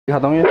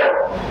दिखाता हूँ ये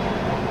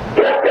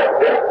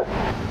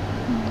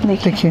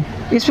देखिए,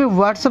 इसमें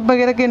व्हाट्सएप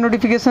वगैरह के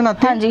नोटिफिकेशन आते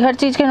हैं। हाँ जी, हर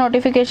चीज़ के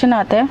नोटिफिकेशन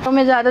आते हैं। तो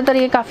मैं ज़्यादातर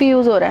ये काफ़ी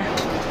यूज़ हो रहा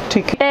है।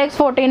 ठीक है। X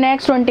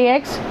 14X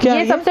 20X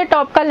ये सबसे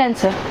टॉप का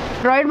लेंस है।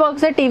 एंड्रॉइड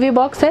बॉक्स है, टीवी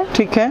बॉक्स है।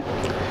 ठीक है,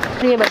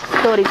 ये बस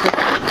स्टोरी से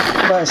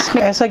बस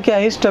ऐसा क्या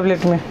है इस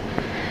टैबलेट में?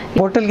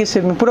 बोतल की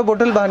शेप में पूरा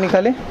बोतल बाहर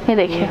निकाले। ये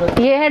देखिए,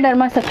 ये है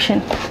डर्मा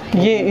सेक्शन,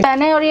 ये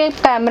पेन है और ये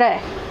कैमरा है।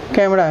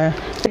 कैमरा है।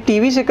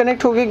 टीवी से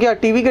कनेक्ट हो गया क्या?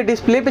 टीवी के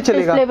डिस्प्ले पे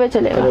चलेगा? डिस्प्ले पे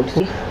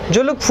चलेगा।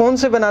 जो लोग फोन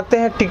से बनाते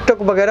हैं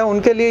टिकटॉक वगैरह,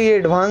 उनके लिए ये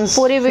एडवांस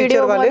पूरी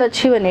वीडियो बहुत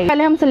अच्छी बनेगी।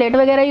 पहले हम स्लेट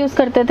वगैरह यूज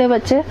करते थे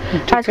बच्चे,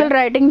 आजकल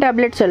राइटिंग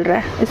टैबलेट चल रहा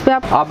है। इस पे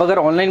आप अगर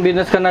ऑनलाइन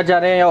बिजनेस करना चाह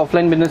रहे हैं या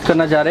ऑफलाइन बिजनेस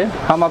करना चाह रहे हैं,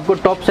 हम आपको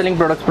टॉप सेलिंग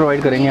प्रोडक्ट्स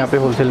प्रोवाइड करेंगे यहाँ पे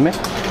होलसेल में,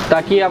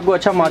 ताकि आपको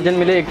अच्छा मार्जिन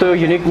मिले। एक तो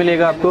यूनिक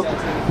मिलेगा आपको,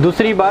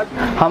 दूसरी बात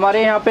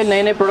हमारे यहाँ पे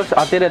नए नए प्रोडक्ट्स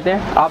आते रहते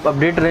हैं, आप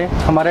अपडेट रहें।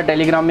 हमारा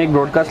टेलीग्राम में एक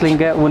ब्रॉडकास्ट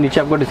लिंक है, वो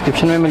नीचे आपको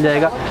डिस्क्रिप्शन में मिल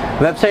जाएगा।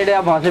 वेबसाइट है,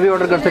 आप वहाँ से भी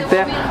ऑर्डर कर सकते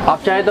हैं।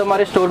 आप चाहें तो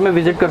हमारे स्टोर में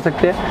विजिट कर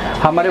सकते हैं।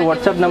 हमारे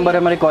व्हाट्सएप नंबर है,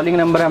 हमारे कॉलिंग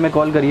नंबर है, हमें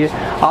कॉल करिए।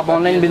 आप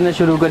ऑनलाइन बिजनेस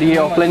शुरू करिए,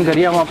 ऑफलाइन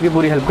करिए, हम आपकी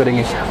पूरी हेल्प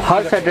करेंगे।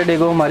 हर सैटरडे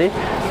को हमारे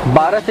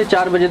 12 से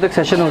 4 बजे तक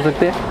सेशन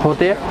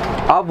होते हैं,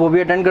 आप वो भी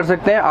अटेंड कर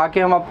सकते हैं। आके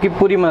हम आपकी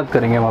पूरी मदद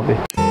करेंगे वहाँ पे।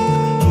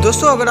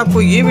 दोस्तों, अगर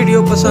आपको ये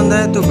वीडियो पसंद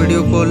है तो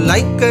वीडियो को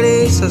लाइक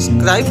करें,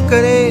 सब्सक्राइब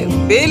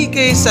करें, बेल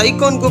के इस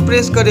आइकॉन को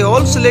प्रेस करें,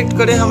 ऑल सेलेक्ट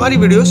करें हमारी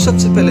वीडियो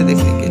सबसे पहले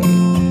देखने के लिए।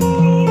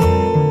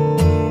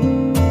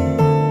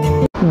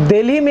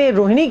 दिल्ली में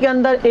रोहिणी के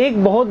अंदर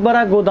एक बहुत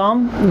बड़ा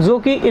गोदाम, जो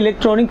कि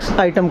इलेक्ट्रॉनिक्स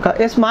आइटम का,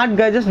 स्मार्ट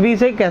गैजेट्स भी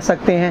इसे कह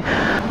सकते हैं।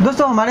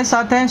 दोस्तों, हमारे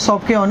साथ हैं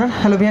शॉप के ऑनर।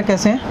 हेलो भैया,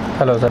 कैसे हैं?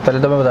 हेलो सर, पहले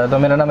तो मैं बताता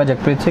हूँ, मेरा नाम है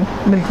जगप्रीत सिंह।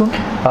 बिल्कुल।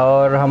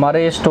 और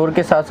हमारे स्टोर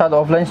के साथ साथ,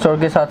 ऑफलाइन स्टोर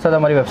के साथ साथ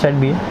हमारी वेबसाइट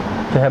भी है,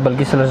 जो है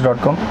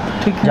balkisellers.com।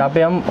 ठीक है। जहाँ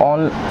पे हम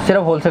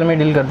सिर्फ होलसेल में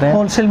डील करते हैं।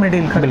 होलसेल में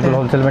डील करते हैं? बिल्कुल,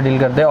 होलसेल में डील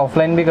करते हैं।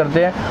 ऑफलाइन भी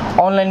करते हैं,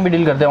 ऑनलाइन भी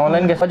डील करते हैं।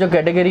 ऑनलाइन के जो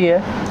कैटेगरी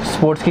है,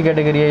 स्पोर्ट्स की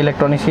कैटेगरी है,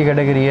 इलेक्ट्रॉनिक्स की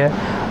कैटेगरी है,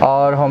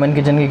 और होम एंड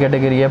किचन की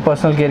कैटेगरी है,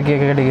 पर्सनल केयर की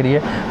कैटेगरी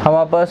है।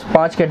 हमारे पास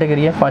 5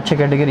 कैटेगरी है, 5-6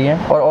 कैटेगरी है,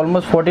 और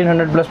ऑलमोस्ट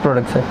 1400 प्लस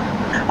प्रोडक्ट्स है।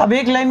 अब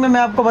एक लाइन में मैं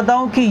आपको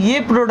बताऊं कि ये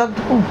प्रोडक्ट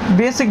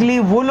बेसिकली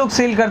वो लोग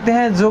सेल करते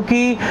हैं जो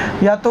कि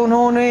या तो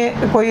उन्होंने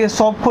कोई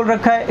शॉप खोल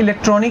रखा है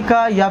इलेक्ट्रॉनिक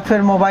का, या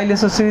फिर मोबाइल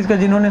एसेसरीज का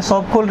जिन्होंने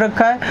शॉप खोल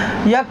रखा है,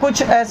 या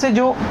कुछ ऐसे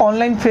जो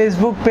ऑनलाइन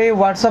फेसबुक पे,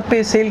 व्हाट्सएप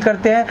पे सेल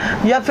करते हैं,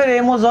 या फिर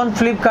अमेज़ॉन,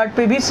 फ्लिपकार्ट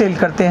पे भी सेल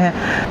करते हैं।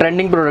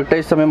 ट्रेंडिंग प्रोडक्ट है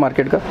इस समय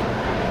मार्केट का।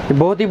 ये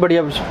बहुत ही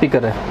बढ़िया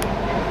स्पीकर है,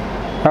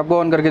 आपको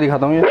ऑन करके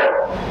दिखाता हूँ।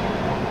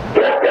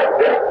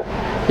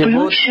 ये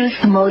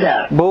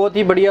बहुत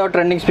ही बढ़िया और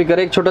ट्रेंडिंग स्पीकर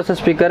है। एक छोटा सा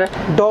स्पीकर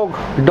है,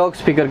 डॉग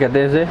स्पीकर कहते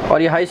हैं इसे,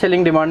 और ये हाई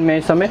सेलिंग डिमांड में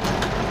इस समय।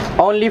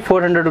 ओनली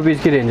 400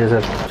 रुपीज़ की रेंज है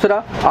सर।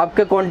 दूसरा,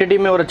 आपके क्वांटिटी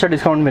में और अच्छा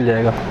डिस्काउंट मिल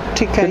जाएगा।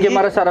 ठीक है, क्योंकि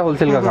हमारा सारा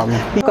होलसेल का काम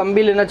है। कम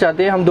भी लेना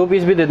चाहते हैं हम 2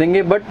 पीस भी दे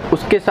देंगे, बट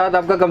उसके साथ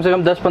आपका कम से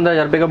कम 10-15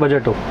 हज़ार रुपये का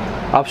बजट हो।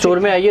 आप स्टोर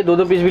में आइए,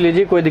 2-2 पीस भी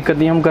लीजिए, कोई दिक्कत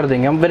नहीं, हम कर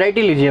देंगे। हम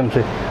वैरायटी लीजिए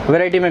हमसे,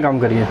 वैरायटी में काम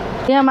करिए।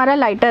 ये हमारा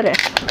लाइटर है,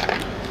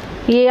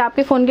 ये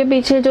आपके फ़ोन के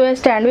पीछे जो है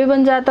स्टैंड भी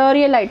बन जाता है, और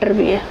ये लाइटर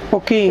भी है।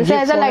 ओके, इसे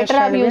एज अ लाइटर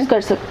आप यूज़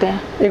कर सकते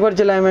हैं। एक बार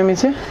जलाएं मैम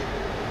इसे।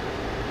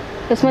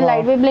 इसमें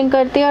लाइट भी ब्लिंक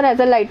करती है, और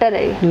एज अ लाइटर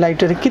है ये।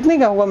 लाइटर है। कितने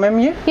का होगा मैम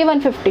ये?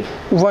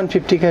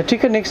 150 का है।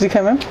 ठीक है, नेक्स्ट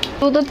दिखाएं मैम।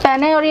 ब्लूटूथ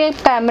पेन है, और ये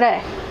कैमरा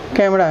है।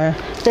 कैमरा है।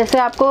 जैसे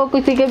आपको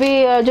किसी के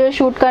भी जो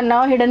शूट करना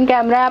हो, हिडन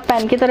कैमरा है, आप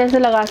पेन की तरह से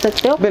लगा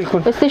सकते हो।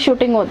 बिल्कुल, इससे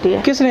शूटिंग होती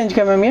है। किस रेंज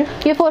का मैम ये?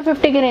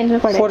 450 के रेंज में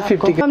पड़ेगा।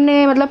 450 का।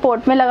 हमने मतलब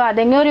पोर्ट में लगा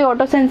देंगे, और ये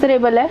ऑटो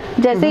सेंसरेबल है।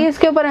 जैसे ही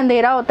इसके ऊपर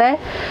अंधेरा होता है,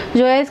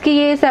 जो है इसकी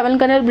ये 7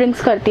 कलर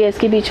ब्रिंक्स करती है,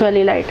 इसकी बीच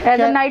वाली light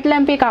as a night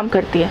lamp ही काम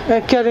करती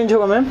है। क्या रेंज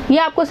होगा मैम? ये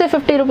आपको सिर्फ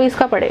 50 रुपीज़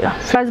का पड़ेगा।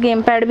 प्लस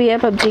गेम पैड भी है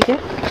पबजी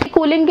के।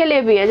 कूलिंग के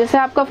लिए भी है, जैसे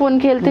आपका फोन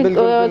खेलते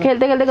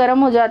खेलते गर्म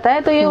हो जाता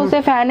है, तो ये उसे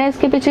फैन है,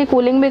 इसके पीछे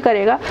कूलिंग भी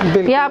करेगा।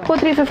 ये आपको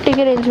 350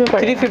 के रेंज में पड़ेगा।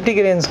 350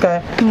 के रेंज का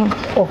है।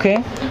 ओके।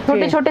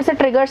 छोटे छोटे से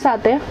ट्रिगर्स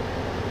आते हैं।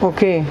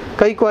 ओके,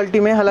 कई क्वालिटी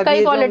में, हालांकि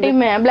कई क्वालिटी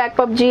में है। ब्लैक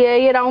पबजी है,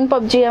 ये राउंड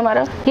पबजी है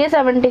हमारा, ये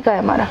 70 का है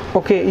हमारा।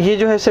 ओके, ये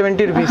जो है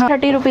 70 रुपीज़।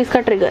 30 रुपीज़ का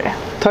ट्रिगर है।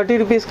 30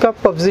 रुपीज़ का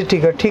पबजी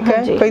ट्रिगर। ठीक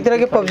है, कई तरह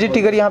के पबजी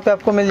ट्रिगर यहाँ पे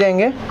आपको मिल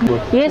जाएंगे।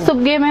 ये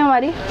सब गेम है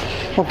हमारी।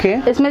 ओके,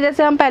 इसमें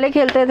जैसे हम पहले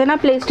खेलते थे ना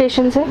प्ले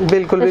स्टेशन से।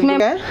 बिल्कुल। इसमें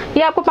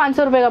ये आपको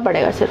 500 रुपए का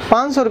पड़ेगा सिर्फ।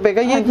 500 रुपए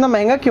का? ये इतना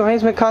महंगा क्यों है?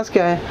 इसमें खास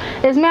क्या है?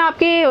 इसमें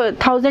आपकी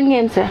 1000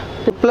 गेम्स है,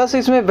 प्लस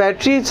इसमें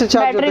बैटरी से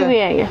चार्ज होता है। भी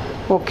है ये।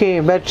 ओके,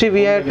 बैटरी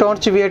भी है,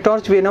 टॉर्च भी है।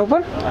 टॉर्च भी है ना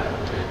ऊपर?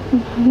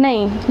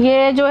 नहीं,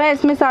 ये जो है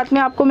इसमें साथ में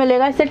आपको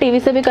मिलेगा, इससे टीवी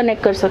से भी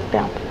कनेक्ट कर सकते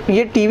हैं आप।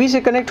 ये टीवी से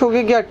कनेक्ट हो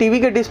गया क्या? टीवी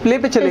के डिस्प्ले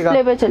पे चलेगा?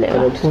 डिस्प्ले पे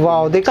चलेगा।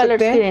 वाह, देख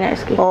सकते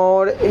हैं।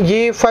 और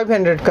ये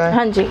 500 का है।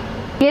 हाँ जी,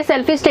 ये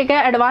सेल्फी स्टिक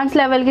है, एडवांस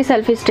लेवल की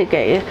सेल्फी स्टिक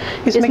है ये।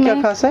 इसमें क्या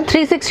खास है?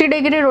 360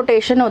 डिग्री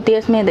रोटेशन होती है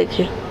इसमें,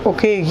 देखिए।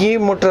 ओके, ये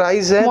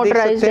मोटराइज है,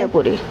 मोटराइज है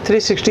पूरी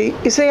 360।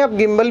 इसे आप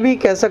गिम्बल भी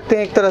कह सकते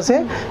हैं एक तरह से।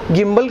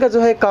 गिम्बल का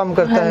जो है काम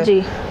करता है।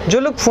 जी। जो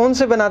लोग फोन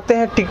से बनाते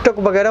हैं टिकटॉक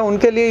वगैरह,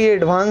 उनके लिए ये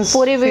एडवांस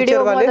पूरी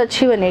वीडियो बहुत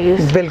अच्छी बनेगी।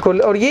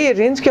 बिल्कुल। और ये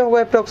रेंज क्या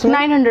होगा अप्रोक्सीमेट?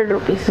 900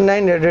 रुपीज।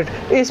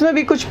 900। इसमें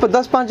भी कुछ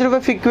 10-5 रुपए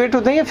फ्रिक्वेंट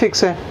होते हैं या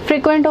फिक्स है?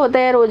 फ्रिक्वेंट होते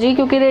हैं रोज ही,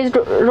 क्योंकि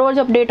रोज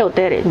अपडेट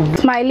होते हैं।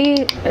 स्माइली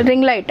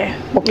रिंग लाइट है।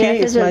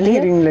 ओके, जलती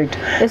है। Ring light.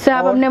 इससे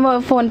आप अपने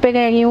फोन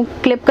पे यूं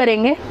क्लिप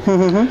करेंगे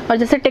और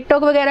जैसे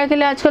टिकटॉक वगैरह के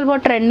लिए आजकल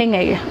बहुत ट्रेंडिंग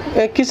है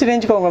ये। किस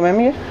रेंज का होगा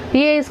मैम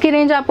ये? इसकी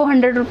रेंज आपको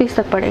 100 रुपीज़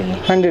तक पड़ेगी।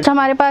 100।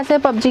 हमारे पास है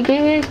पबजी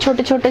के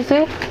छोटे छोटे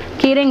से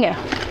कीरिंग है,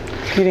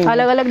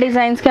 अलग अलग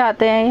डिजाइन के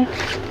आते हैं ये।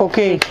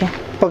 ओके,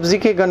 पबजी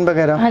के गन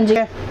वगैरह। हाँ जी,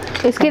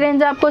 इसकी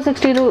रेंज आपको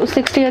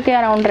 60 के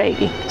अराउंड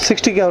रहेगी।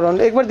 60 के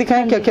अराउंड। एक बार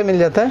दिखाएं क्या क्या मिल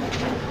जाता है।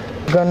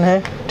 गन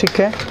है, ठीक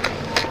है,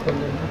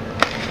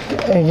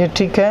 ये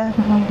ठीक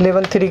है।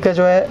 लेवल 3 का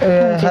जो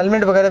है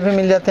हेलमेट वगैरह भी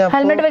मिल जाते हैं आपको।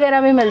 हेलमेट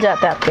वगैरह भी मिल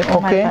जाता है आपके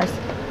ओके।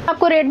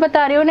 आपको रेट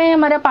बता रही हूँ ना,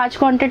 हमारा 5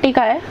 क्वांटिटी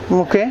का है।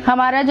 ओके।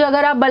 हमारा जो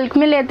अगर आप बल्क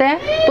में लेते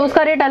हैं तो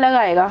उसका रेट अलग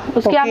आएगा,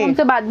 उसकी आप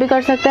हमसे बात भी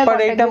कर सकते हैं।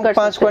 पर आइटम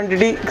 5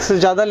 क्वांटिटी से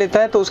ज़्यादा लेता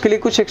है तो उसके लिए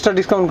कुछ एक्स्ट्रा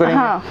डिस्काउंट करेंगे।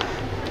 हाँ,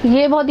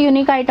 ये बहुत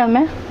यूनिक आइटम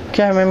है।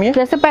 क्या है मैम ये?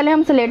 जैसे पहले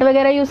हम स्लेट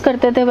वगैरह यूज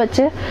करते थे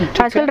बच्चे,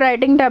 आजकल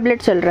राइटिंग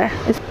टैबलेट चल रहा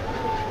है।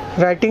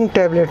 Writing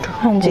tablet.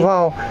 हाँ जी।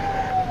 वाह,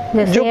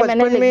 जो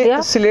बचपन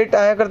में स्लेट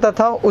आया करता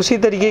था उसी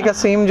तरीके का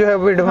सेम जो है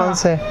वो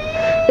एडवांस है।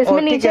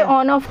 इसमें नीचे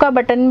ऑन ऑफ का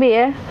बटन भी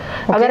है।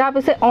 अगर आप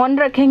इसे ऑन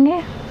रखेंगे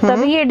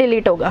तभी ये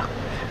डिलीट होगा।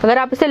 अगर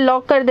आप इसे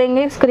लॉक कर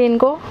देंगे स्क्रीन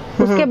को,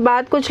 उसके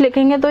बाद कुछ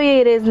लिखेंगे तो ये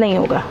इरेज नहीं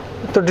होगा,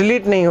 तो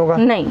डिलीट नहीं होगा।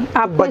 नहीं,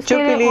 आपको बच्चों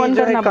के लिए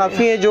जो है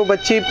काफी है। जो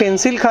बच्चे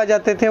पेंसिल खा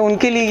जाते थे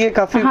उनके लिए ये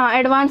काफी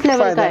एडवांस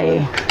लेवल का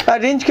है।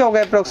 रेंज क्या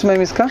होगा अप्रोक्सीमेट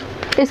इसका?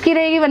 इसकी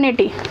रहेगी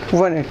 180।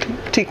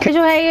 ठीक है।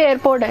 जो है ये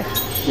एयरपोर्ट है,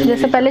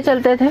 जैसे पहले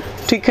चलते थे।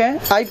 ठीक है,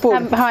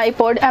 आईपोड। हाँ,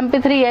 आईपोड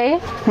MP3 है ये।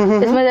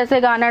 इसमें जैसे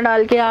गाना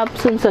डाल के आप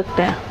सुन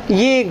सकते हैं।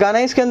 ये गाना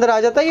इसके अंदर आ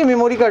जाता है, ये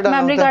मेमोरी कार्ड डालना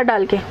होता है? मेमोरी कार्ड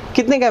डाल के।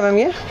 कितने का मैम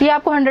ये?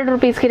 आपको 100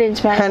 रुपीज़ की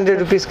रेंज में। 100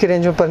 रुपीज़ की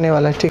रेंज में पड़ने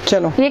वाला है। ठीक,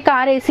 चलो। ये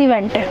कार AC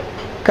वेंट है।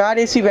 कार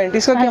AC वेंट,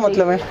 इसका क्या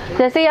मतलब है?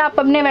 जैसे ही आप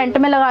अपने वेंट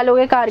में लगा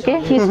लोगे कार के,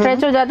 ये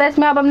स्ट्रेच हो जाता है,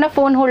 इसमें आप अपना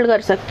फोन होल्ड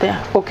कर सकते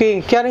हैं। ओके,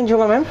 क्या रेंज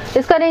होगा मैम?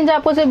 इसका रेंज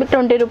आपको सिर्फ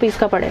 20 रुपीज़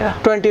का पड़ेगा।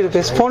 20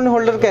 रुपीज़। फोन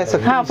होल्डर कह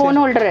सकते हैं? हाँ, फोन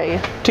होल्डर है ये।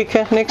 ठीक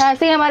है, नेक्स्ट।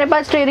 ऐसे ही हमारे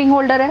पास स्टीयरिंग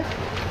होल्डर है।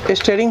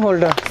 स्टीयरिंग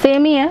होल्डर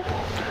सेम ही है,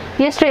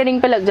 ये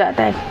स्टीयरिंग पे लग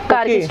जाता है,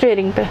 कार की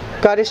स्टीयरिंग पे।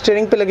 कार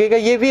स्टीयरिंग पे लगेगा।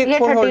 ये भी एक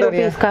फोन होल्डर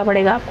है, 30 का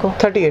पड़ेगा आपको।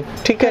 38।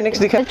 ठीक है,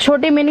 नेक्स्ट दिखाएं।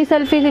 छोटी मिनी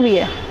सेल्फी की भी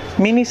है।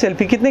 मिनी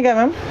सेल्फी कितने का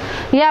मैम?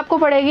 ये आपको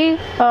पड़ेगी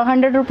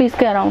 100 रुपीज़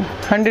के अराउंड।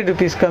 100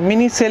 रुपीज़ का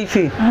मिनी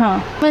सेल्फी।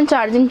 हाँ,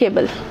 चार्जिंग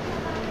केबल।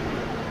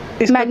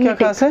 इसका क्या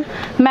खास है?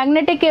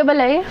 मैग्नेटिक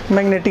केबल है ये।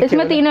 मैग्नेटिक।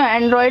 इसमें तीनों,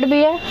 एंड्रॉयड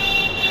भी है,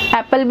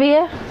 एप्पल भी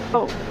है।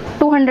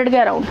 200 के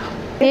अराउंड।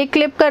 एक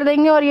क्लिप कर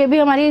देंगे और ये भी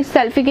हमारी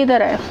सेल्फी की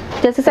तरह है।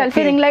 जैसे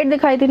सेल्फी रिंग लाइट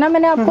दिखाई थी ना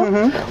मैंने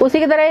आपको, उसी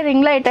की तरह ये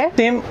रिंग लाइट है।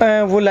 सेम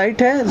वो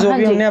लाइट है जो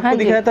भी हमने आपको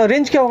दिखाया था।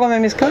 रेंज क्या होगा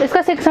मैम इसका?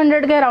 इसका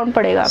 600 के अराउंड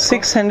पड़ेगा।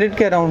 600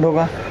 के अराउंड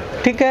होगा।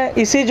 ठीक है,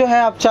 इसी जो है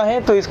आप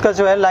चाहें तो इसका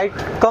जो है लाइट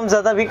कम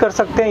ज़्यादा भी कर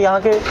सकते हैं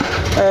यहाँ के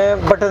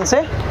बटन से।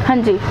 हाँ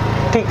जी,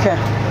 ठीक है।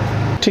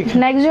 ठीक है,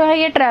 नेक्स्ट जो है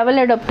ये ट्रैवल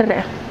एडाप्टर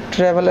है।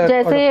 ट्रैवल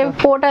जैसे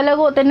पोर्ट अलग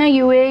होते हैं ना,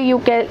 UA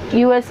UK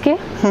US के,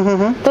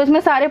 तो इसमें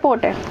सारे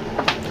पोर्ट है।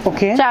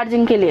 ओके,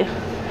 चार्जिंग के लिए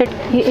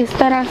ये इस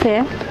तरह से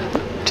है।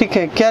 ठीक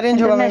है, क्या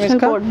रेंज होगा मैम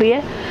इसका? पोर्ट भी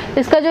है।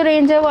 इसका जो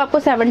रेंज है वो आपको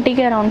 70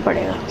 के अराउंड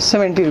पड़ेगा।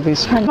 70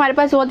 रुपीज़। हमारे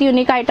पास बहुत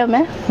यूनिक आइटम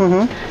है।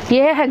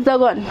 ये है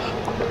हेक्सागन।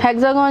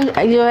 हेक्सागन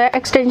जो है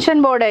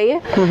एक्सटेंशन बोर्ड है ये।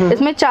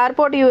 इसमें 4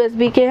 पोर्ट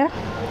USB के हैं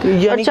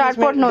और 4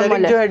 पोर्ट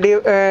नॉर्मल है। जो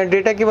है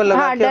डेटा केबल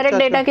लगा के डायरेक्ट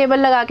डेटा केबल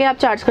लगा के आप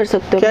चार्ज कर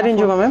सकते हो। क्या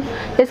रेंज होगा मैम?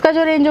 इसका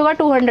जो रेंज होगा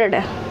 200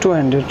 है।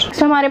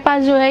 200। हमारे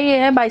पास जो है ये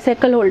है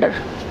बाइसाइकिल होल्डर।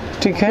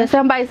 ठीक है, जैसे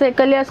हम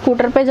बाइसाइकिल या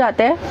स्कूटर पे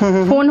जाते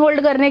हैं, फोन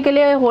होल्ड करने के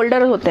लिए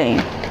होल्डर होते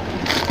हैं,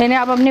 इन्हें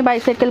आप अपनी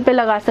बाइसाइकिल पे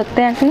लगा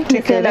सकते हैं ऐसे।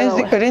 ठीक है,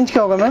 रेंज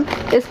क्या होगा मैम?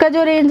 इसका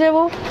जो रेंज है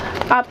वो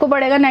आपको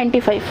पड़ेगा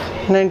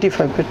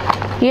 95 पे।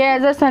 ये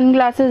एज अ सन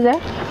ग्लासेज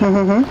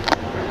है।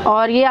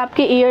 और ये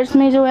आपके ईयर्स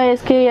में जो है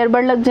इसके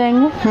ईयरबड लग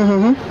जाएंगे।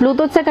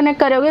 ब्लूटूथ से कनेक्ट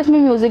करोगे, इसमें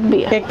म्यूजिक भी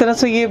है। एक तरह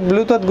से ये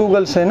ब्लूटूथ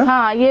गूगल से ना?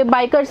 हाँ, ये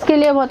बाइकर्स के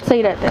लिए बहुत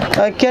सही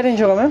रहता है। क्या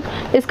रेंज होगा मैम?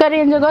 इसका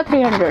रेंज होगा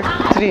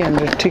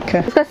 300। ठीक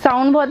है। इसका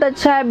साउंड बहुत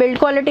अच्छा है, बिल्ड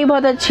क्वालिटी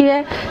बहुत अच्छी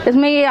है।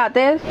 इसमें ये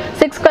आते हैं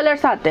 6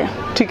 कलर्स आते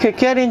हैं। ठीक है,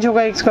 क्या रेंज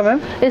होगा इसका मैम?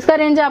 इसका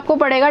रेंज आपको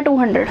पड़ेगा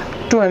 200।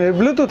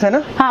 ब्लूटूथ है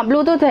ना? हाँ,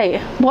 ब्लूटूथ है,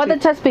 ये बहुत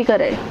अच्छा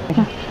स्पीकर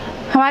है।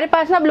 हमारे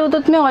पास ना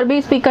ब्लूटूथ में और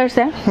भी स्पीकर्स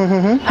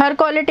हैं, हर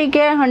क्वालिटी के।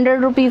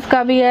 100 रुपीज़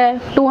का भी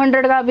है,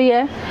 200 का भी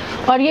है,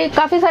 और ये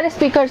काफ़ी सारे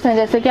स्पीकर्स हैं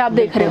जैसे कि आप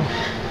देख रहे हो।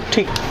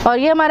 ठीक। और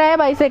ये हमारा है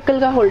बाइसाइकिल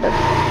का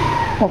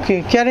होल्डर। ओके,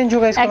 क्या रेंज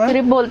होगा इसका?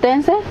 एक्सग्रिप बोलते हैं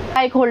इसे,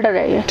 बाइक होल्डर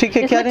है ये। ठीक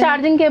है, क्या इसमें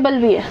चार्जिंग केबल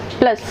भी है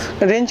प्लस।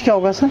 रेंज क्या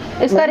होगा सर?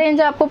 इसका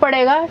रेंज आपको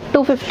पड़ेगा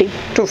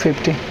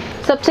 250।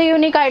 सबसे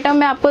यूनिक आइटम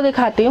मैं आपको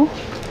दिखाती हूँ।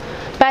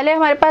 पहले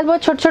हमारे पास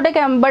बहुत छोटे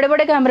छोटे बड़े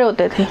बड़े कैमरे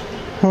होते थे।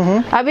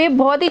 अभी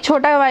बहुत ही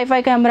छोटा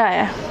वाईफाई कैमरा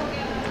आया है।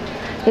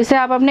 इसे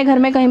आप अपने घर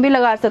में कहीं भी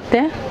लगा सकते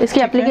हैं। इसकी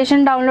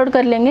एप्लीकेशन डाउनलोड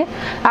कर लेंगे,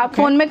 आप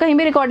फोन में कहीं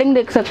भी रिकॉर्डिंग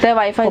देख सकते हैं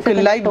वाईफाई से।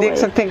 लाइव देख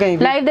सकते हैं, कहीं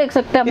भी लाइव देख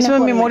सकते हैं। इसमें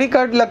मेमोरी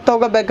कार्ड लगता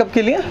होगा बैकअप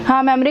के लिए?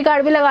 हाँ, मेमोरी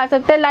कार्ड भी लगा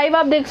सकते हैं, लाइव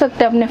आप देख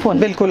सकते हैं अपने फोन।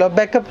 बिल्कुल, अब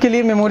बैकअप के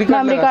लिए मेमोरी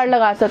कार्ड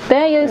लगा सकते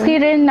हैं। ये इसकी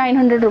रेंज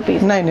 900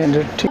 रुपीज़।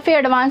 900। काफी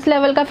एडवांस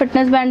लेवल का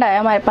फिटनेस बैंड आया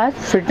हमारे पास।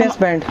 Fitness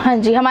band? हाँ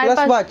जी, हमारे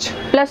पास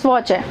प्लस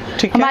वॉच है।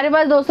 हमारे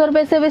पास 200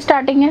 रुपए से भी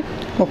स्टार्टिंग है।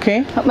 ओके,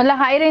 मतलब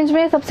हाई रेंज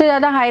में सबसे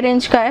ज्यादा हाई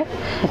रेंज का है।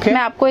 मैं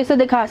आपको इसे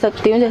दिखा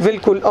सकती हूँ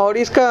बिल्कुल। और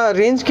इसका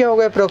रेंज क्या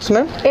होगा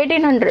अप्रोक्सीमेट?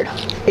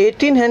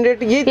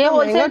 1800। ये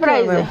होलसेल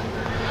प्राइस है।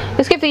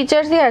 इसके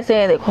फीचर्स ही ऐसे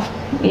हैं, देखो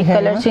ये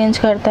कलर चेंज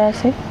करता है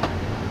ऐसे,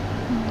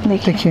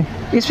 देखिए।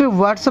 इसमें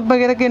व्हाट्सएप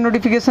वगैरह के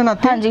नोटिफिकेशन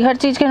आते हैं? हाँ जी, हर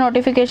चीज के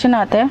नोटिफिकेशन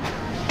आते हैं।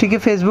 ठीक है,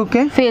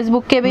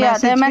 फेसबुक के भी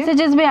आते हैं,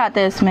 मैसेजेस भी आते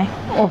हैं इसमें।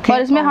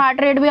 और इसमें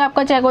हार्ट रेट भी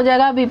आपका चेक हो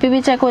जाएगा, बीपी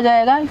भी चेक हो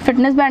जाएगा,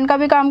 फिटनेस बैंड का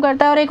भी काम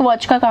करता है और एक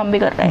वॉच का काम भी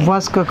करता है।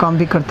 वॉच का काम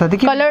भी करता है।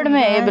 देखिए कलर्ड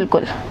में है ये,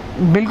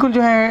 बिल्कुल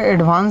जो है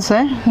एडवांस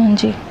है। हाँ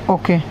जी।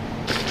 ओके,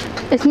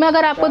 इसमें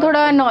अगर आपको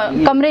थोड़ा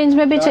कम रेंज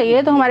में भी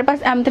चाहिए तो हमारे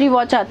पास M3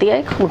 वॉच आती है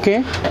एक। ओके,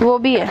 वो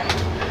भी है।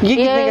 ये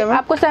कितने का है?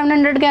 आपको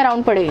 700 के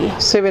अराउंड पड़ेगी।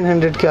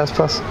 700 के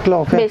आसपास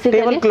क्लॉक है,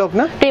 टेबल क्लॉक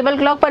ना? टेबल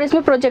क्लॉक, पर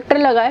इसमें प्रोजेक्टर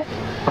लगा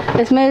है।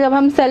 इसमें जब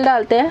हम सेल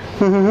डालते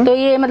हैं तो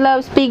ये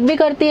मतलब स्पीक भी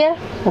करती है।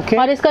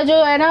 और इसका जो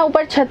है ना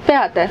ऊपर छत पे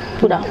आता है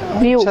पूरा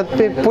व्यू, छत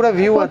पे पूरा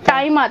व्यू आता है,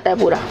 टाइम आता है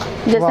पूरा।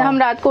 जैसे हम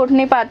रात को उठ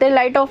नहीं पाते,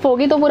 लाइट ऑफ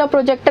होगी तो पूरा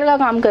प्रोजेक्टर का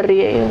काम कर रही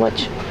है ये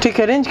वॉच। ठीक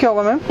है, रेंज क्या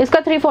होगा मैम? इसका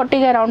 340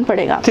 के अराउंड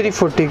पड़ेगा।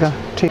 340 का,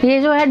 ठीक। ये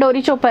जो है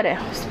डोरी चॉपर है,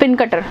 स्पिन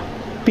कटर।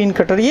 पिन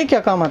कटर, ये क्या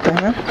काम आता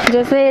है?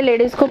 जैसे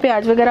लेडीज को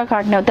प्याज वगैरह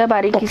काटने होता है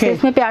बारीकी से,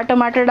 इसमें प्याज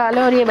टमाटर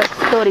डाले और ये बस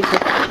डोरी से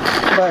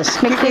बस।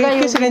 मिक्सी का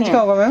किस रेंज का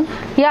होगा मैम?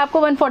 ये आपको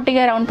 140 के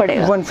अराउंड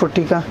पड़ेगा।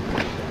 140 का,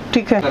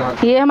 ठीक है।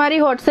 ये हमारी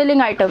हॉट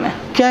सेलिंग आइटम है।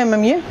 क्या है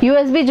मैम ये?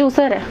 USB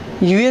जूसर है।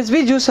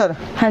 USB juicer?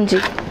 हाँ जी।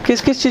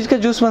 किस किस चीज का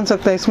जूस बन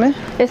सकता है इसमें?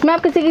 इसमें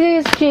आप किसी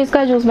किसी चीज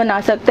का जूस बना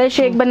सकते हैं,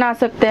 शेक बना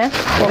सकते हैं।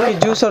 ओके,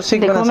 जूस और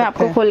शेक बना सकते हैं। मैं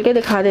आपको खोल के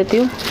दिखा देती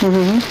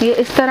हूँ। ये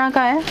इस तरह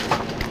का है,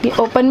 ये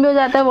ओपन भी हो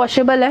जाता है,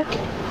 वॉशेबल है।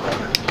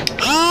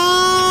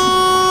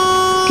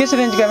 किस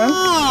रेंज का मैम?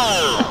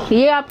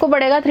 ये आपको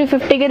पड़ेगा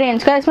 350 के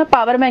रेंज का। इसमें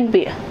पावर बैंक भी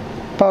है,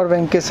 पावर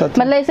बैंक के साथ।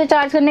 मतलब इसे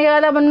चार्ज करने के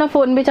बाद आप अपना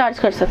फोन भी चार्ज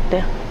कर सकते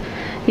हैं।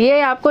 ये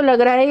आपको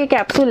लग रहा है ये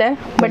कैप्सूल है,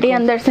 बट ये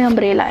अंदर से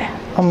अम्ब्रेला है।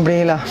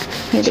 अम्ब्रेला,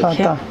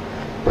 छाता,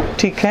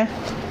 ठीक है।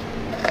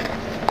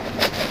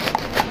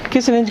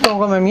 किस रेंज का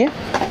होगा मैम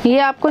ये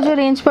आपको जो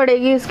रेंज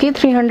पड़ेगी इसकी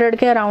 300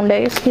 के अराउंड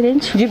है इसकी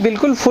रेंज। ये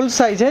बिल्कुल फुल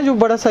साइज है, जो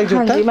बड़ा साइज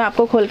होता है। हाँ जी, मैं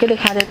आपको खोल के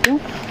दिखा देती हूँ।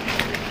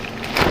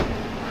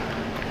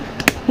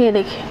 ये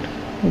देखिए,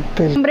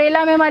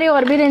 अम्ब्रेला में हमारी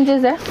और भी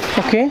रेंजेस है।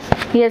 ओके,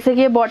 जैसे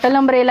कि ये बॉटल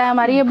अम्ब्रेला है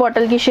हमारी, ये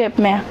बॉटल की शेप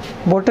में है।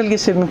 बॉटल की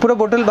शेप में, पूरा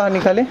बॉटल बाहर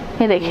निकाले,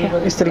 ये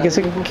देखिए इस तरीके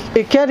से।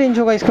 क्या रेंज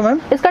होगा इसका मैम?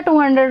 इसका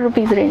 200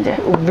 रुपीज रेंज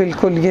है।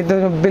 बिल्कुल, ये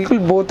तो बिल्कुल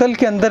बोतल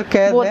के अंदर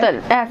कैद बोतल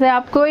है। ऐसे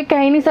आपको कोई कह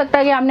ही नहीं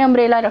सकता कि आपने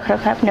अम्ब्रेला रख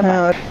रखा है अपने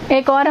पास।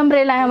 एक और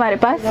अम्ब्रेला है हमारे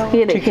पास,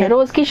 ये देखिए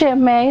रोज की शेप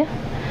में है ये,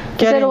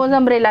 इसे रोज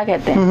अम्ब्रेला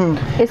कहते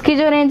हैं। इसकी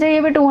जो रेंज है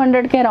ये भी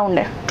 200 के अराउंड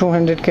है।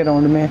 200 के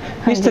अराउंड में।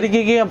 इस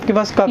तरीके के आपके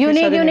पास काफी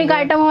यूनिक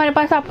आइटम हमारे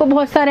पास आपको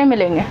बहुत सारे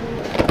मिलेंगे।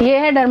 ये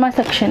है डर्मा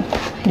सेक्शन।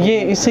 ये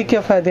इससे क्या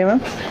फायदे मैम?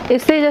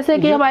 इससे जैसे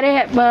कि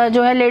हमारे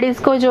जो है लेडीज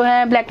को जो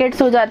है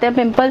ब्लैकहेड्स हो जाते हैं,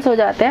 पिंपल्स हो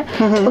जाते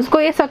हैं, उसको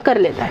ये सक कर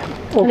लेता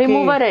है।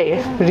 रिमूवर है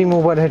ये,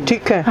 रिमूवर है,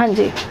 ठीक है। हाँ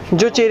जी।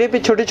 जो चेहरे पे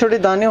छोटे छोटे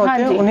दाने होते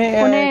हैं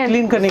उन्हें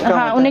क्लीन करने का।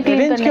 हाँ, उन्हें क्लीन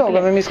करने क्या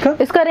होगा मैम इसका?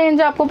 इसका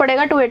रेंज आपको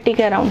पड़ेगा 280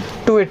 के अराउंड।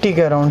 280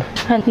 के अराउंड।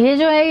 हाँ, ये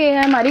जो है ये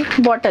है हमारी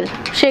बॉटल,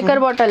 शेकर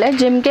बॉटल है,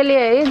 जिम के लिए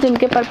है ये, जिम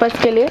के पर्पज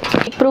के लिए।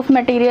 प्रूफ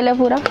मटेरियल है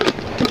पूरा।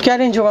 क्या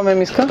रेंज होगा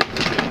मैम इसका?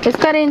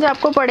 इसका रेंज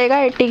आपको पड़ेगा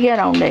 80 के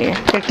अराउंड है ये।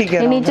 80 के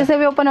अराउंड। नीचे से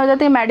भी ओपन हो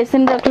जाती है,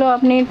 मेडिसिन रख लो,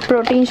 अपनी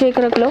प्रोटीन शेक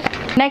रख लो।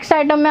 नेक्स्ट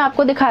आइटम मैं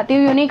आपको दिखाती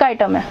हूँ, यूनिक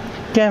आइटम है।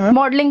 क्या है मैम?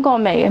 मॉडलिंग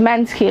कॉम है ये,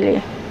 मेंस के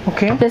लिए।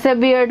 ओके। जैसे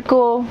बियर्ड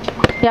को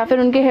या फिर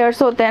उनके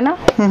हेयर्स होते हैं ना,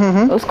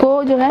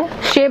 उसको जो है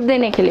शेप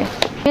देने के लिए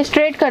ये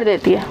स्ट्रेट कर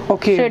देती है।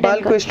 ओके,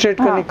 बाल को स्ट्रेट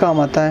करने का काम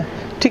आता है।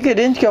 ठीक है,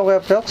 रेंज क्या होगा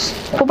अप्रॉक्स?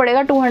 वो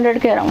पड़ेगा 200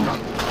 के अराउंड।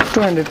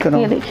 200 के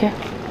अराउंड। ये देखिए,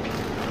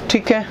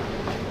 ठीक है।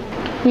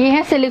 ये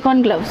है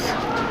सिलिकॉन ग्लव्स।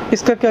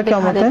 इसका क्या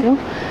काम होता है?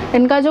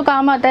 इनका जो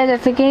काम आता है,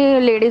 जैसे कि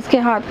लेडीज के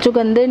हाथ जो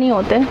गंदे नहीं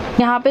होते,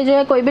 यहाँ पे जो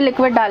है कोई भी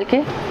लिक्विड डाल के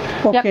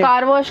या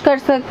कार वॉश कर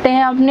सकते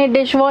हैं, अपने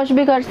डिश वॉश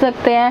भी कर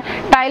सकते हैं,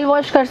 टाइल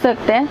वॉश कर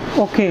सकते हैं।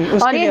 ओके,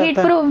 और ये हीट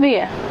प्रूफ भी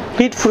है।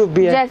 हीट प्रूफ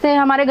भी है। जैसे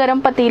हमारे गरम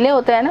पतीले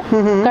होते हैं ना,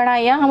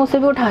 कढ़ाइयाँ, हम उसे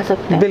भी उठा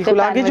सकते हैं।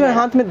 बिल्कुल, आगे जो है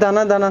हाथ में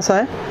दाना दाना सा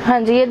है। हाँ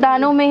जी, ये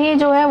दानों में ही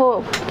जो है वो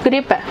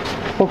ग्रिप है।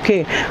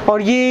 ओके,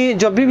 और ये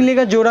जब भी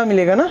मिलेगा जोड़ा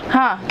मिलेगा ना?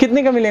 हाँ।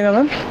 कितने का मिलेगा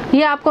मैम?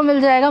 ये आपको मिल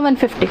जाएगा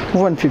 150।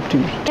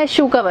 150 है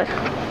शू कवर।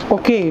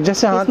 ओके,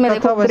 जैसे हाथ का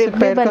था वैसे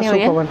पैर का शू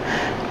कवर।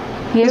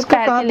 ये इसका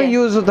कहाँ पे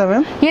यूज होता है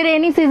मैम? ये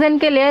रेनी सीजन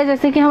के लिए,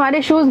 जैसे कि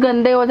हमारे शूज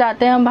गंदे हो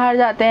जाते हैं, हम बाहर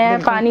जाते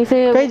हैं पानी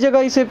से, कई जगह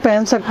इसे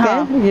पहन सकते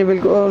हैं। ये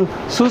बिल्कुल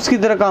शूज की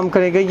तरह काम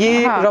करेगा।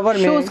 ये रबर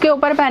में शूज के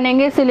ऊपर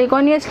पहनेंगे,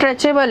 सिलिकॉन। ये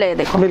स्ट्रेचेबल है,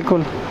 देखो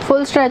बिल्कुल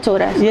फुल स्ट्रेच हो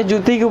रहा है। ये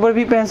जूते के ऊपर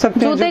भी पहन सकते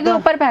हैं। जूते के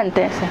ऊपर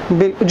पहनते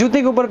हैं,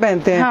 जूते के ऊपर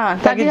पहनते हैं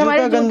ताकि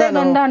जूता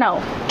गंदा ना हो।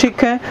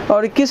 ठीक है।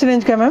 और किस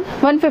रेंज का मैम?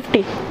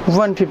 150।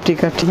 150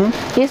 का।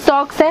 ये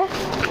सॉक्स है,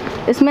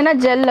 इसमें ना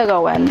जेल लगा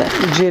हुआ है,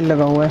 अंदर जेल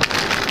लगा हुआ है,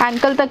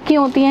 एंकल तक की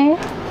होती हैं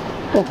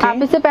ये।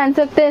 आप इसे पहन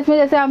सकते हैं। इसमें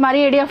जैसे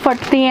हमारी एड़ियाँ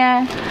फटती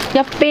हैं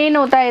या पेन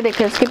होता है,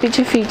 देखिए इसके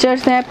पीछे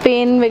फीचर्स हैं,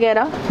 पेन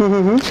वगैरह,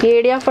 ये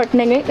एड़ियाँ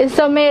फटने में इस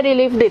सब में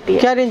रिलीफ देती है।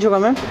 क्या रेंज होगा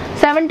मैम?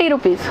 70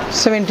 रुपीज।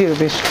 70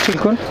 रुपीज,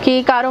 बिल्कुल।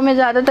 कि कारों में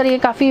ज्यादातर ये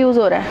काफी यूज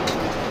हो रहा है।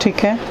 ठीक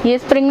है। ये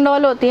स्प्रिंग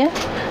डॉल होती है,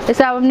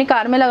 इसे आप अपनी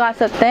कार में लगा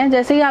सकते हैं।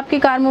 जैसे ही आपकी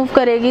कार मूव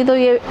करेगी तो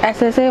ये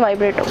ऐसे ऐसे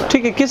वाइब्रेट होगा।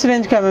 ठीक है, किस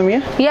रेंज का है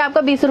मैम ये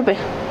आपका 20 रुपये।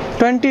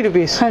 20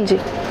 रुपीज़। हाँ जी।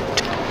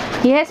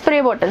 ये है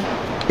स्प्रे बोतल।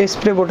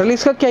 स्प्रे बोतल,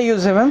 इसका क्या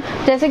यूज़ है मैम?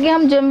 जैसे कि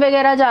हम जिम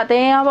वगैरह जाते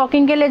हैं या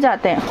वॉकिंग के लिए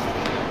जाते हैं,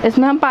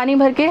 इसमें हम पानी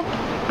भर के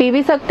पी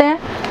भी सकते हैं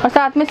और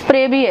साथ में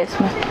स्प्रे भी है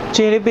इसमें।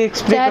 चेहरे पे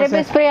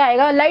स्प्रे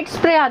आएगा, लाइट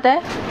स्प्रे आता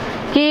है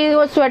कि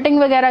वो स्वेटिंग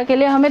वगैरह के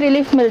लिए हमें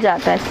रिलीफ मिल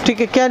जाता है। ठीक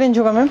है, क्या रेंज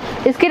होगा मैम?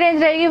 इसकी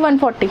रेंज रहेगी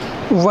 140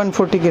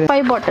 की रेंज।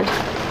 5 बॉटल।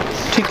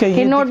 ठीक है,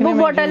 ये नोटबुक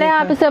बॉटल है,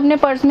 आप इसे अपने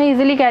पर्स में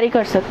इजीली कैरी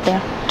कर सकते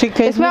हैं। ठीक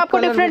है, इसमें आपको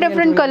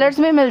डिफरेंट कलर्स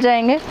में मिल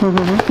जाएंगे।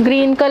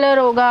 ग्रीन कलर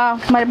होगा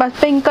हमारे पास,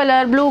 पिंक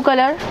कलर, ब्लू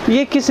कलर।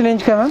 ये किस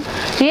रेंज का मैम?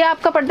 ये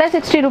आपका पड़ता है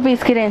 60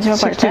 रुपीज़ की रेंज में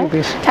पड़ता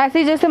है।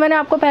 ऐसे जैसे मैंने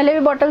आपको पहले भी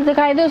बॉटल्स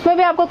दिखाई थी, उसमें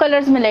भी आपको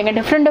कलर्स मिलेंगे,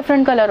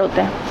 डिफरेंट कलर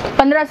होते हैं।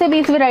 15 से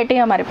 20 वैरायटी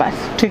है हमारे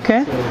पास। ठीक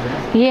है,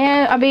 ये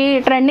है अभी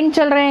ट्रेंडिंग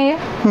चल रहे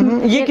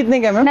हैं ये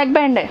कितने का मैम? नेक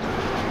बैंड है,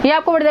 ये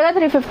आपको पड़ जाएगा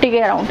 350 के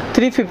अराउंड।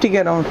 350 के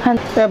अराउंड। हाँ।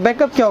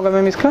 बैकअप क्या होगा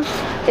मैम इसका?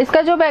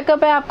 इसका जो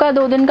बैकअप है आपका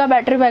 2 दिन का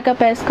बैटरी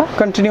बैकअप है इसका।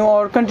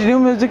 कंटिन्यू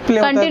म्यूजिक प्ले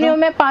होता है? कंटिन्यू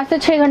में 5 से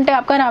 6 घंटे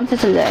आपका आराम से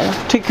चल जाएगा।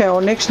 ठीक है,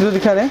 और नेक्स्ट जो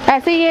दिखा रहे हैं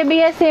ऐसे ये भी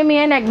है, सेम ही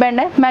है, नेक बैंड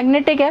है,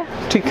 मैग्नेटिक है।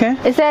 ठीक है,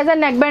 इसे एज अ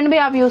नेक बैंड भी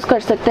आप यूज कर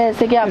सकते हैं।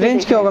 जैसे कि आप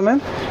रेंज क्या होगा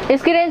मैम?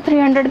 इसकी रेंज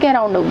 300 के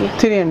अराउंड होगी।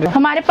 300।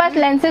 हमारे पास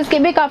लेंसेज के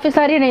भी काफी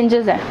सारी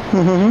रेंजेस है।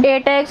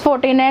 8x,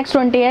 14x,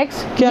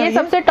 20x। ये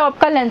सबसे टॉप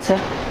का लेंस है।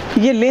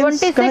 ये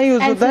लेंस कहाँ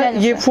यूज होता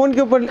है? ये फोन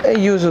के ऊपर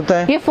यूज होता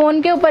है? ये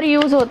फोन के ऊपर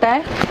यूज होता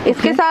है।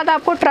 इसके साथ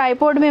आपको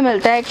ट्राइपॉड भी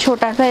मिलता है एक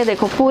छोटा सा। ये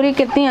देखो पूरी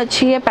कितनी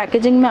अच्छी है,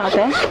 पैकेजिंग में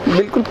आता है।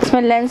 बिल्कुल,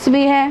 इसमें लेंस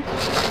भी है,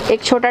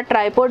 एक छोटा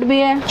ट्राइपॉड भी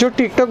है। जो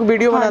टिकटॉक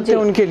वीडियो बनाते हैं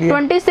उनके लिए।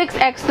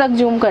 26x तक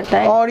जूम करता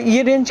है। और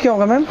ये रेंज क्या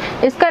होगा मैम?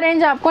 इसका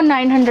रेंज आपको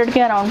 900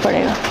 के अराउंड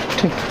पड़ेगा।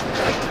 ठीक।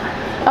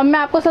 अब मैं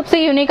आपको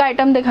सबसे यूनिक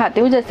आइटम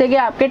दिखाती हूँ। जैसे कि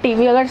आपके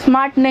टीवी अगर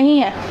स्मार्ट नहीं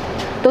है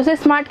तो उसे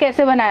स्मार्ट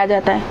कैसे बनाया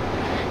जाता है।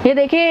 ये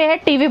देखिए, ये है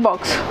टीवी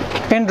बॉक्स,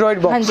 एंड्रॉइड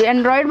बॉक्स। हाँ जी,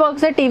 एंड्रॉइड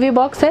बॉक्स है, टीवी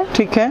बॉक्स है।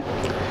 ठीक है,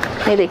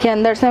 ये देखिए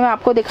अंदर से मैं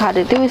आपको दिखा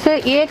देती हूँ। इसे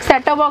ये एक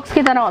सेटअप बॉक्स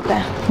की तरह होता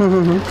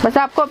है। बस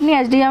आपको अपनी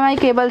HDMI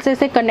केबल से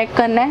इसे कनेक्ट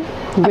करना है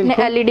अपने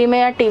LED में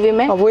या टीवी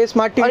में, वो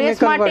स्मार्ट टीवी और ये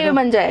स्मार्ट टीवी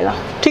बन जाएगा।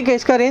 ठीक है,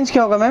 इसका रेंज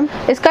क्या होगा मैम?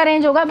 इसका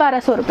रेंज होगा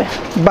 1200 रुपये।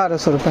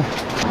 1200 रुपये।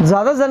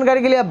 ज़्यादा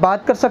जानकारी के लिए आप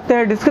बात कर सकते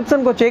हैं,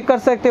 डिस्क्रिप्शन को चेक कर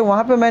सकते हैं,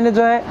 वहाँ पे मैंने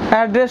जो है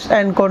एड्रेस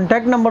एंड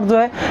कॉन्टैक्ट नंबर जो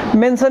है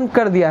मेंशन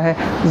कर दिया है।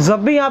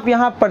 जब भी आप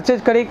यहाँ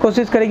परचेज करें,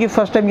 कोशिश करें कि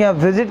फर्स्ट टाइम यहाँ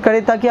विजिट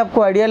करें, ताकि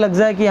आपको आइडिया लग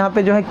जाए कि यहाँ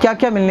पे जो है क्या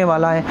क्या मिलने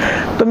वाला है।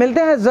 तो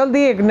मिलते हैं जल्द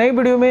ही एक नई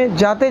वीडियो में।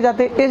 जाते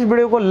जाते इस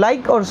वीडियो को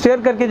लाइक और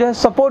शेयर करके जो है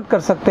सपोर्ट कर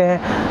सकते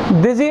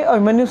हैं। दीजिए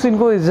अभिमन्यु सिंह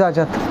को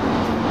इजाज़त।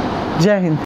 जय हिंद।